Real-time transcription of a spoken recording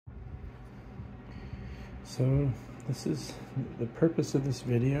So the purpose of this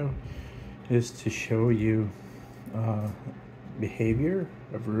video is to show you behavior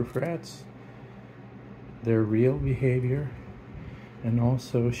of roof rats, their real behavior, and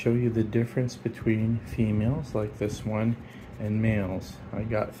also show you the difference between females like this one and males. I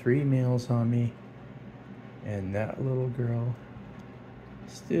got 3 males on me, and that little girl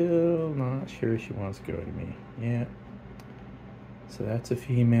still not sure she wants to go to me. Yeah, so that's a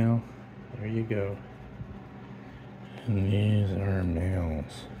female. There you go. And these are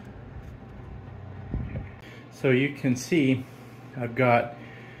males. Okay. So you can see I've got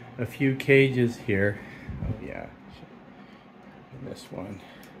a few cages here. Oh yeah, and this one.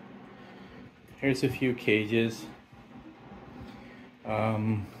 Here's a few cages.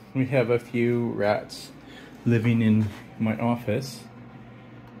 We have a few rats living in my office.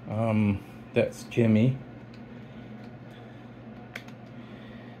 That's Jimmy.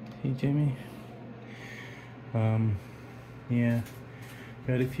 See Jimmy? Yeah,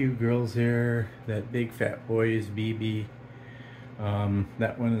 got a few girls there. That big fat boy is BB.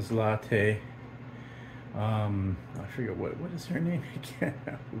 That one is Latte. I forget what is her name again.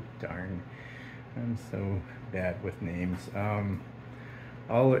 Oh, darn, I'm so bad with names.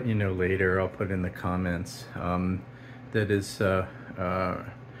 I'll let you know later. I'll put in the comments. That is her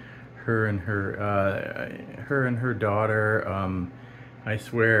and her daughter. I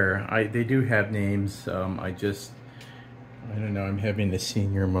swear, they do have names. I don't know, I'm having a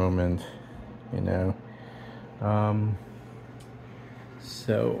senior moment, you know.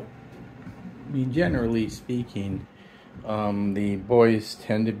 So, I mean, generally speaking, the boys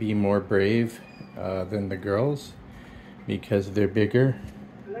tend to be more brave than the girls because they're bigger.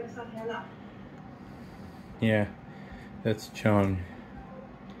 Yeah, that's Chung.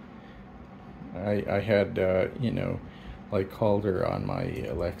 I had, you know, like called her on my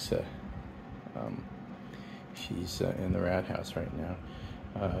Alexa. She's in the rat house right now.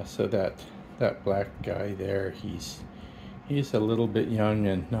 So that black guy there, he's a little bit young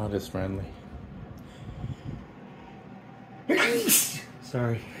and not as friendly.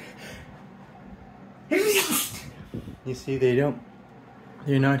 Sorry. You see, they're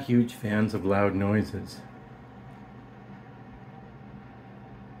not huge fans of loud noises.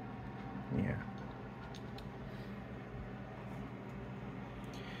 Yeah.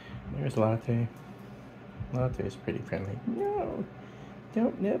 There's Latte. Latte is pretty friendly. No,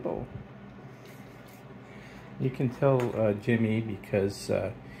 don't nibble. You can tell Jimmy because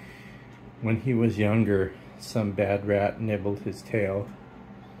when he was younger, some bad rat nibbled his tail.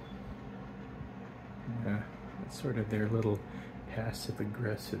 It's sort of their little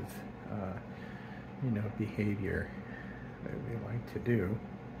passive-aggressive, you know, behavior that they like to do.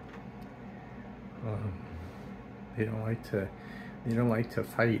 They don't like to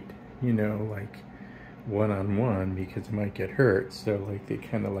fight, you know, like one-on-one, because they might get hurt. So like they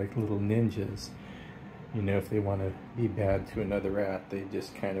kind of like little ninjas, you know. If they want to be bad to another rat, they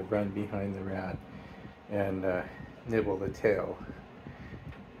just kind of run behind the rat and nibble the tail.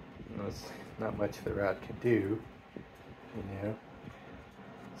 You know, it's not much the rat can do, you know,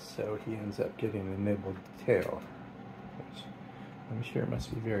 so he ends up getting a nibbled tail, which I'm sure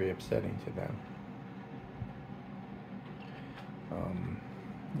must be very upsetting to them.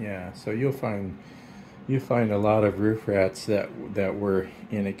 Yeah, so you'll find a lot of roof rats that were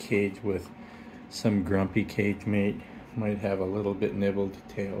in a cage with some grumpy cage mate. Might have a little bit nibbled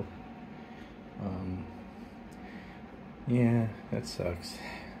tail. Yeah, that sucks.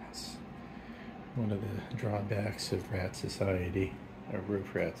 That's one of the drawbacks of rat society, or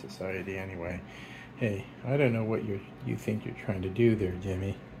roof rat society anyway. Hey, I don't know what you think you're trying to do there,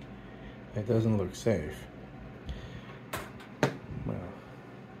 Jimmy. That doesn't look safe. Well,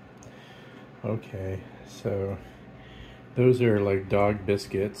 okay, so those are like dog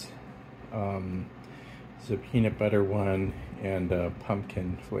biscuits. There's a peanut butter one and a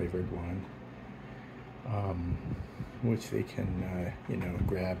pumpkin flavored one, which they can, you know,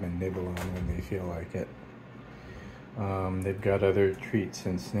 grab and nibble on when they feel like it. They've got other treats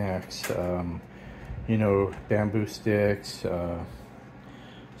and snacks, you know, bamboo sticks,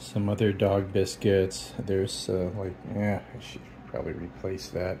 some other dog biscuits. There's like, yeah, I should probably replace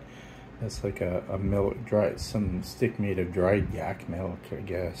that. That's like a milk, some stick made of dried yak milk, I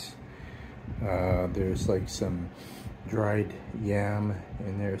guess. There's like some dried yam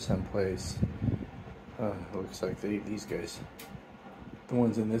in there someplace. Looks like these guys, the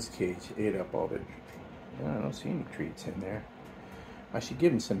ones in this cage, ate up all the, I don't see any treats in there. I should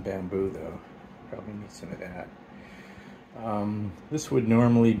give them some bamboo though. Probably need some of that. This would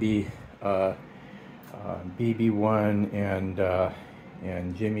normally be BB1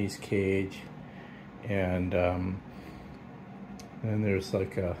 and Jimmy's cage, and then there's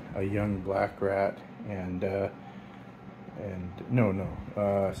like a young black rat, and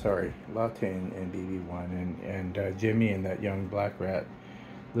sorry, Latte and BB1, and Jimmy and that young black rat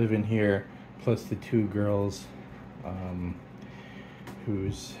live in here, plus the two girls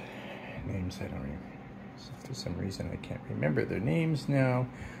whose names I don't remember. For some reason I can't remember their names now.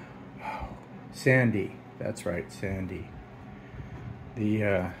 Oh, Sandy, that's right, Sandy.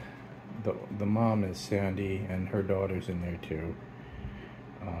 The mom is Sandy, and her daughter's in there too.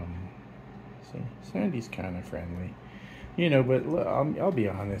 See, Sandy's kind of friendly, you know, but I'll be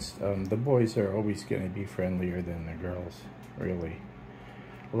honest, the boys are always going to be friendlier than the girls, really.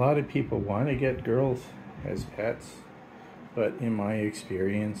 A lot of people want to get girls as pets, but in my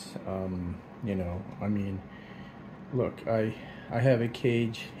experience, you know, I mean, look, I have a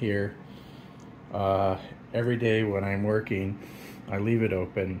cage here. Every day when I'm working, I leave it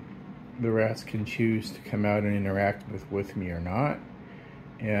open. The rats can choose to come out and interact with me or not.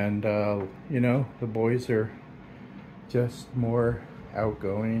 And, you know, the boys are just more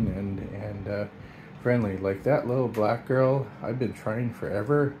outgoing and friendly. Like that little black girl, I've been trying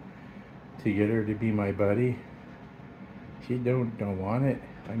forever to get her to be my buddy. She don't want it.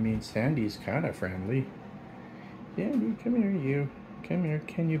 I mean, Sandy's kind of friendly. Sandy, come here, you. Come here.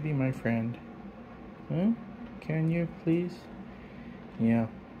 Can you be my friend? Huh? Can you, please? Yeah.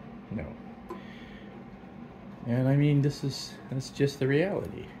 No. And I mean, that's just the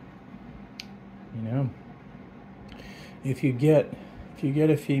reality. You know, if you get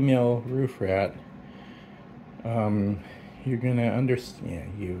a female roof rat, you're gonna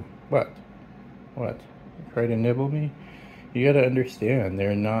understand. What? Try to nibble me? You gotta understand,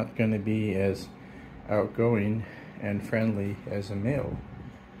 they're not gonna be as outgoing and friendly as a male,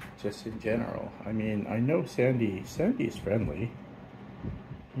 just in general. I mean, I know Sandy's friendly.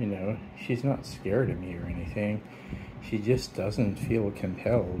 You know, she's not scared of me or anything. She just doesn't feel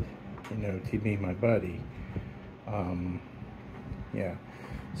compelled, you know, to be my buddy. Yeah.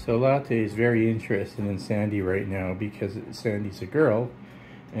 So Latte is very interested in Sandy right now because Sandy's a girl,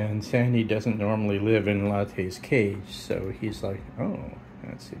 and Sandy doesn't normally live in Latte's cage. So he's like, oh,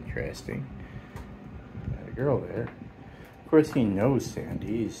 that's interesting. Got a girl there. Of course, he knows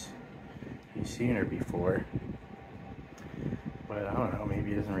Sandy. He's seen her before. But I don't know, maybe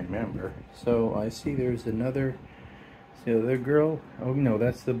he doesn't remember. So I see there's another, see the other girl? Oh no,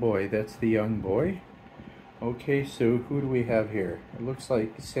 that's the boy. That's the young boy. Okay, so who do we have here? It looks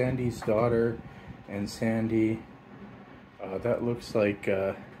like Sandy's daughter and Sandy. That looks like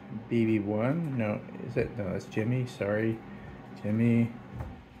BB1. No, is it? No, that's Jimmy. Sorry, Jimmy.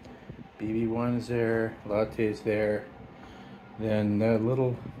 BB1's there. Latte's there. Then the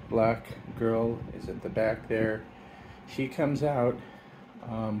little black girl is at the back there. She comes out,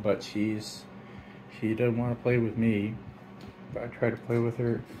 but she doesn't want to play with me. If I try to play with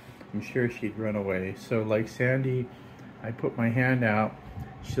her, I'm sure she'd run away. So like Sandy, I put my hand out,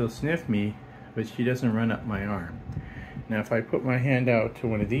 she'll sniff me, but she doesn't run up my arm. Now if I put my hand out to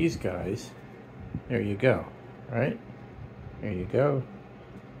one of these guys, there you go, right? There you go.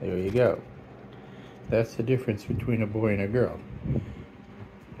 There you go. That's the difference between a boy and a girl.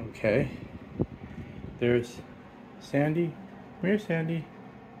 Okay. There's Sandy. Come here, Sandy.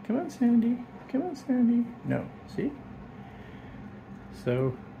 Come on, Sandy. Come on, Sandy. No, see?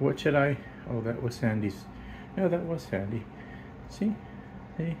 So, what should I... Oh, that was Sandy's... No, that was Sandy. See?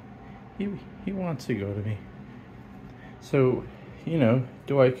 He wants to go to me. So, you know,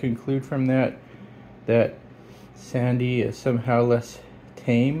 do I conclude from that Sandy is somehow less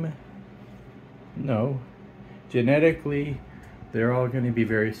tame? No. Genetically, they're all going to be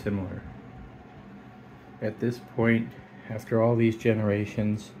very similar. At this point, after all these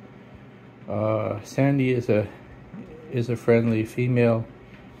generations, Sandy is a friendly female,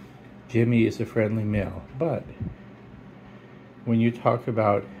 Jimmy is a friendly male. But when you talk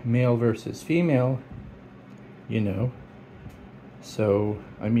about male versus female, you know, so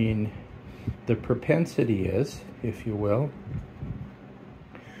I mean, the propensity is, if you will,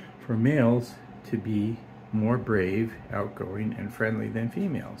 for males to be more brave, outgoing, and friendly than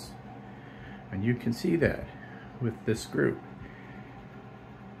females. And you can see that with this group.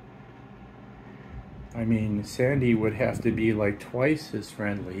 I mean, Sandy would have to be like twice as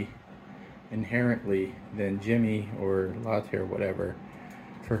friendly inherently than Jimmy or Latte or whatever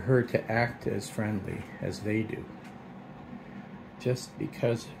for her to act as friendly as they do. Just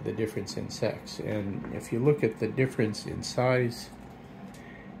because of the difference in sex. And if you look at the difference in size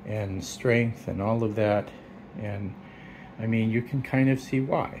and strength and all of that, and I mean, you can kind of see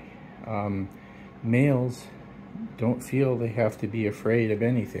why. Males don't feel they have to be afraid of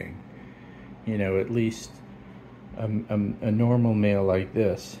anything. you know, at least a normal male like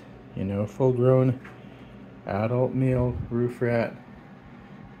this, you know, full-grown adult male roof rat,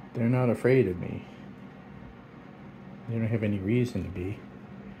 they're not afraid of me. They don't have any reason to be.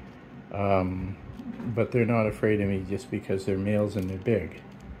 But they're not afraid of me just because they're males and they're big.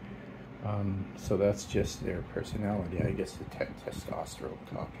 So that's just their personality. I guess the testosterone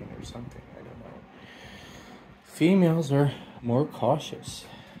talking or something. I don't know. Females are more cautious,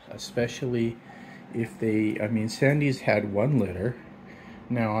 especially if they, I mean, Sandy's had one litter.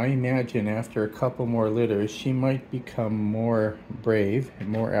 Now, I imagine after a couple more litters, she might become more brave and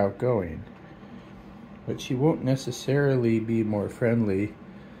more outgoing. But she won't necessarily be more friendly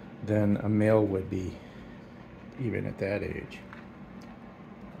than a male would be, even at that age.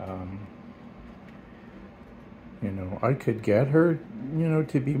 You know, I could get her, you know,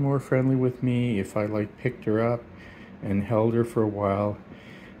 to be more friendly with me if I, like, picked her up and held her for a while.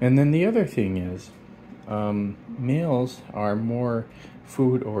 And then the other thing is, males are more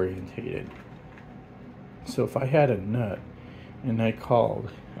food orientated. So if I had a nut and I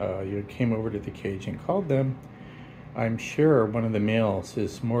called, you came over to the cage and called them, I'm sure one of the males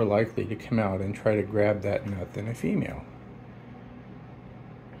is more likely to come out and try to grab that nut than a female.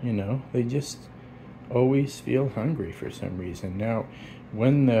 You know, they just always feel hungry for some reason. Now,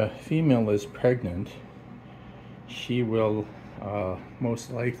 when the female is pregnant, she will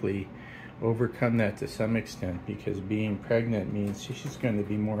most likely overcome that to some extent, because being pregnant means she's going to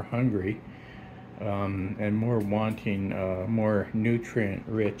be more hungry and more wanting more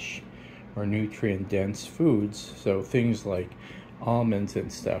nutrient-rich or nutrient-dense foods. So things like almonds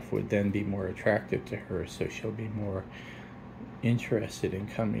and stuff would then be more attractive to her, so she'll be more interested in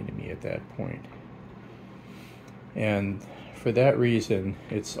coming to me at that point. And for that reason,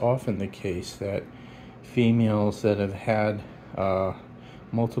 it's often the case that females that have had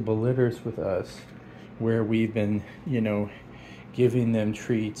multiple litters with us, where we've been, you know, giving them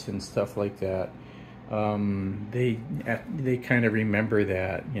treats and stuff like that, they kind of remember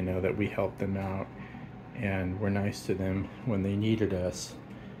that, you know, that we helped them out and we're nice to them when they needed us,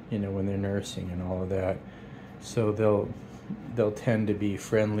 you know, when they're nursing and all of that. So they'll tend to be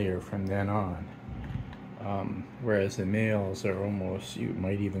friendlier from then on. Whereas the males are almost, you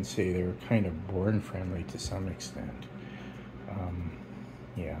might even say they're kind of born friendly to some extent.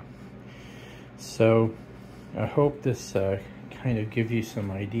 Yeah. So I hope this kind of gives you some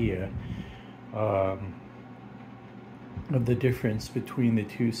idea of the difference between the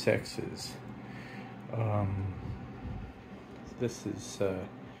two sexes. This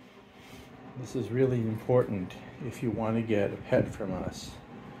is really important if you want to get a pet from us.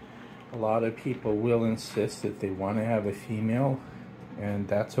 A lot of people will insist that they want to have a female, and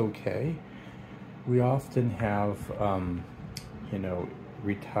that's okay. We often have, you know,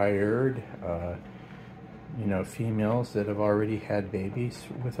 retired, you know, females that have already had babies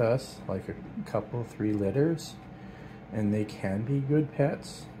with us, like a couple, 3 litters, and they can be good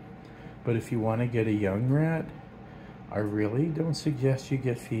pets. But if you want to get a young rat, I really don't suggest you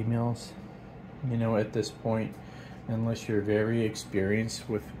get females, you know, at this point, unless you're very experienced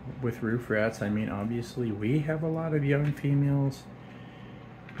with roof rats. I mean, obviously we have a lot of young females,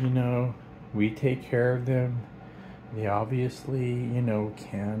 you know, we take care of them. They obviously, you know,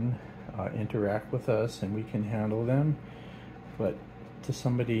 can interact with us and we can handle them. But to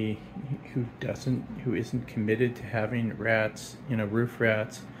somebody who isn't committed to having rats, you know, roof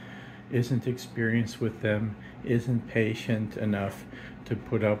rats, isn't experienced with them, isn't patient enough to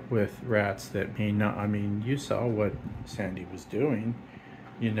put up with rats that may not, I mean, you saw what Sandy was doing,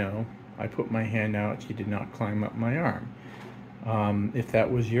 you know. I put my hand out, she did not climb up my arm. If that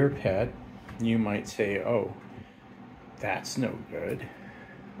was your pet, you might say, oh, that's no good.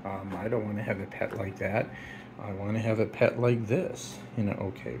 I don't want to have a pet like that. I want to have a pet like this. You know,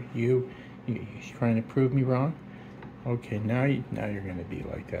 okay, you're trying to prove me wrong? Okay, now you're going to be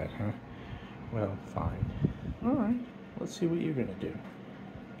like that, huh? Well, fine. All right, let's see what you're going to do.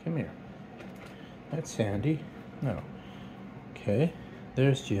 Come here. That's Sandy. No. Okay,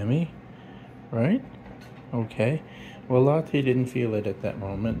 there's Jimmy, right? Okay. Well, Latte didn't feel it at that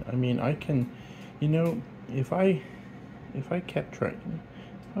moment. I mean, I can, you know, if I kept trying,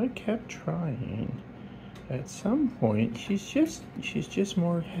 at some point, she's just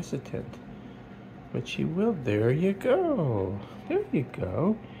more hesitant. But she will. There you go. There you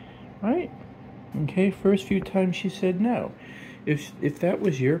go. Right? Okay, first few times she said no. If that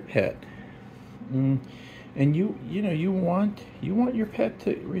was your pet, and you want your pet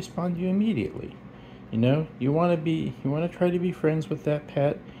to respond to you immediately. You know, you want to try to be friends with that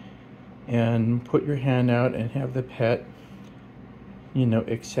pet and put your hand out and have the pet, you know,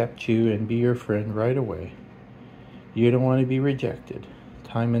 accept you and be your friend right away. You don't want to be rejected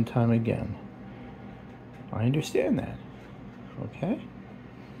time and time again. I understand that, okay?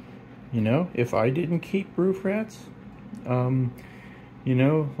 You know, if I didn't keep roof rats, you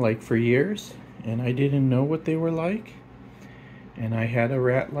know, like for years, and I didn't know what they were like, and I had a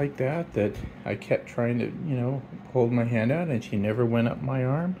rat like that I kept trying to, you know, hold my hand out and she never went up my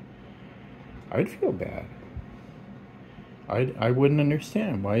arm, I'd feel bad. I wouldn't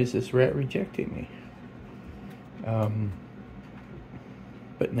understand, why is this rat rejecting me?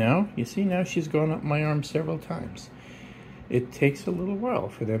 But now, you see, now she's gone up my arm several times. It takes a little while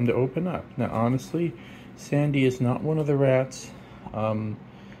for them to open up. Now, honestly, Sandy is not one of the rats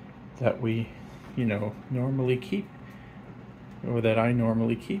that we, you know, normally keep, or that I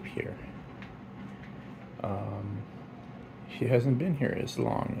normally keep here. She hasn't been here as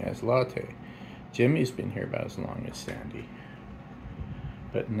long as Latte. Jimmy's been here about as long as Sandy.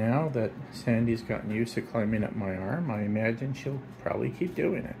 But now that Sandy's gotten used to climbing up my arm, I imagine she'll probably keep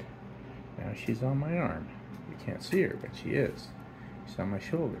doing it. Now she's on my arm. You can't see her, but she is. She's on my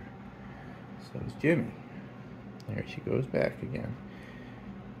shoulder. So is Jimmy. There she goes back again.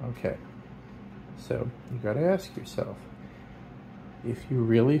 Okay. So you gotta ask yourself, if you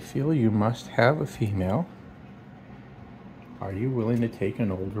really feel you must have a female, are you willing to take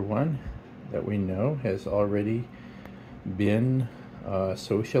an older one that we know has already been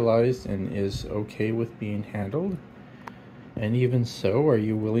socialized and is okay with being handled? And even so, are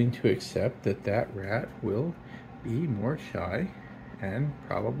you willing to accept that that rat will be more shy and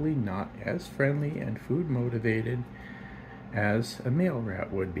probably not as friendly and food motivated as a male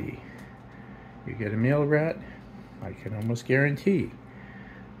rat would be? You get a male rat, I can almost guarantee,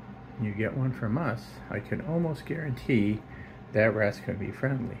 you get one from us, I can almost guarantee that rat's going to be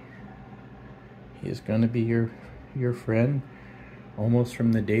friendly. He is going to be your friend almost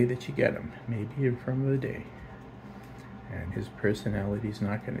from the day that you get him, maybe from the day. And his personality's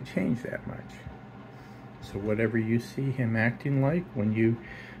not going to change that much. So whatever you see him acting like when you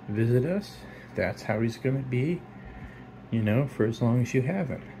visit us, that's how he's going to be, you know, for as long as you have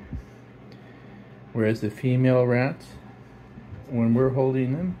him. Whereas the female rats, when we're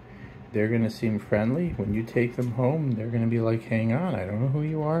holding them, they're going to seem friendly. When you take them home, they're going to be like, hang on, I don't know who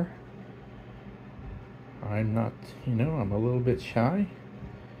you are. I'm not, you know, I'm a little bit shy.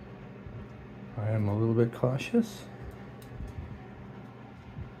 I am a little bit cautious.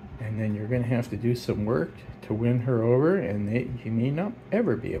 And then you're going to have to do some work to win her over, and you may not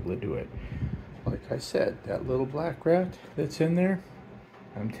ever be able to do it. Like I said, that little black rat that's in there,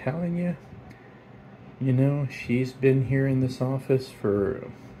 I'm telling you, you know, she's been here in this office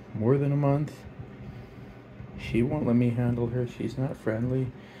for more than a month. She won't let me handle her. She's not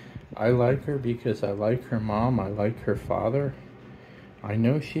friendly. I like her because I like her mom. I like her father. I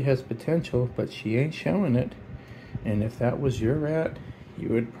know she has potential, but she ain't showing it. And if that was your rat, you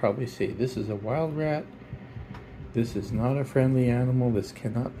would probably say, this is a wild rat. This is not a friendly animal. This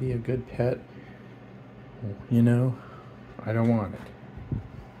cannot be a good pet. You know, I don't want it.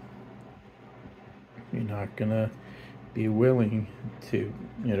 You're not gonna be willing to,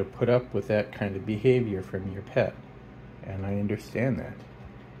 you know, put up with that kind of behavior from your pet. And I understand that.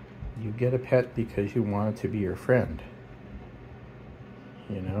 You get a pet because you want it to be your friend.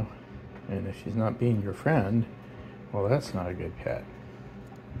 You know? And if she's not being your friend, well, that's not a good pet.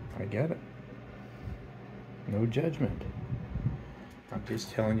 I get it. No judgment. I'm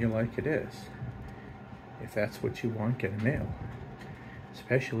just telling you like it is. If that's what you want, get a male.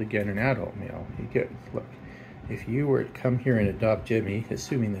 Especially get an adult male. You get, look, if you were to come here and adopt Jimmy,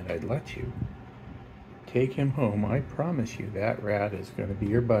 assuming that I'd let you, take him home, I promise you that rat is going to be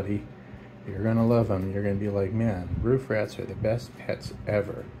your buddy. You're going to love him. You're going to be like, man, roof rats are the best pets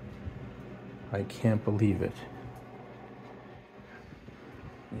ever. I can't believe it.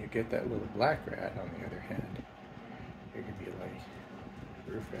 You get that little black rat, on the other hand, you're going to be like,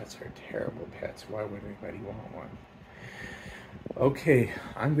 roof rats are terrible pets. Why would anybody want one? Okay,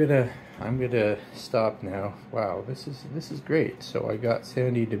 I'm gonna stop now. Wow, this is great. So I got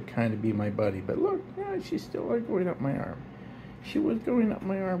Sandy to kind of be my buddy, but look, yeah, she's still like going up my arm. She was going up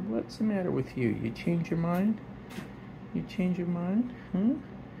my arm. What's the matter with you? You change your mind? You change your mind? Huh?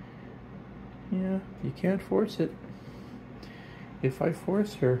 Yeah, you can't force it. If I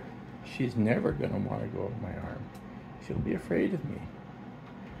force her, she's never gonna want to go up my arm. She'll be afraid of me.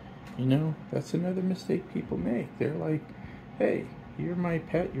 You know, that's another mistake people make. They're like, hey, you're my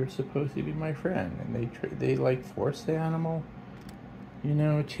pet, you're supposed to be my friend. And they like force the animal, you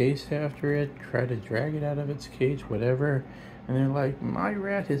know, chase after it, try to drag it out of its cage, whatever. And they're like, my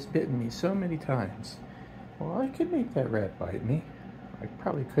rat has bitten me so many times. Well, I could make that rat bite me. I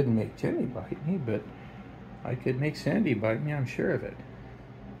probably couldn't make Jenny bite me, but I could make Sandy bite me, I'm sure of it,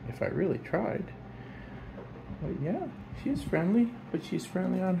 if I really tried. But yeah, she's friendly, but she's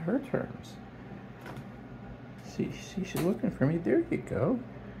friendly on her terms. See, she's looking for me. There you go.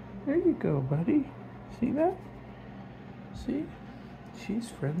 There you go, buddy. See that? See? She's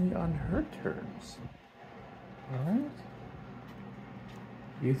friendly on her terms. Alright?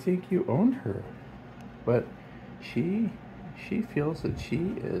 You think you own her, but she feels that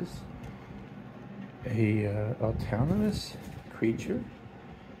she is a autonomous creature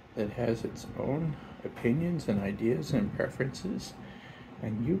that has its own opinions and ideas and preferences,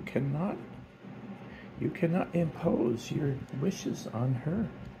 and you cannot impose your wishes on her.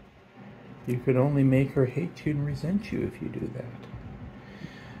 You could only make her hate you and resent you if you do that.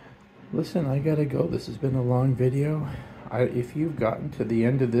 Listen, I gotta go. This has been a long video. If you've gotten to the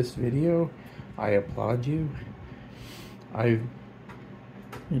end of this video, I applaud you. I'm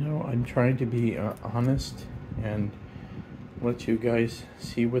trying to be honest and let you guys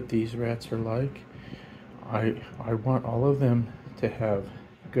see what these rats are like. I want all of them to have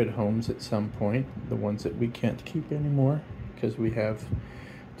good homes at some point, the ones that we can't keep anymore because we have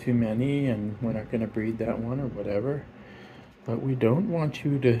too many and we're not going to breed that one or whatever. But we don't want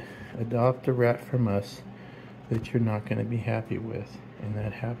you to adopt a rat from us that you're not going to be happy with, and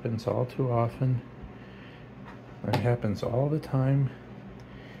that happens all too often. That happens all the time,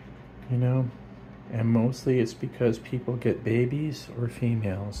 you know, and mostly it's because people get babies or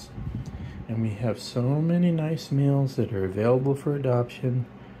females. And we have so many nice males that are available for adoption,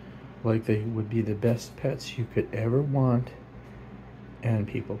 like they would be the best pets you could ever want, and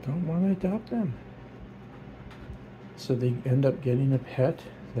people don't want to adopt them. So they end up getting a pet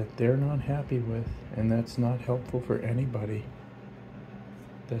that they're not happy with, and that's not helpful for anybody.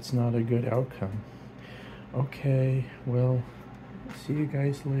 That's not a good outcome. Okay, well, see you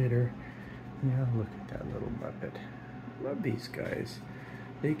guys later. Yeah, look at that little muppet. Love these guys.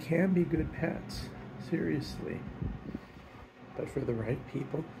 They can be good pets, seriously. But for the right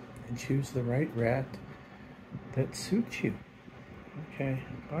people, and choose the right rat that suits you. Okay,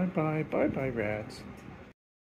 bye-bye, bye-bye, rats.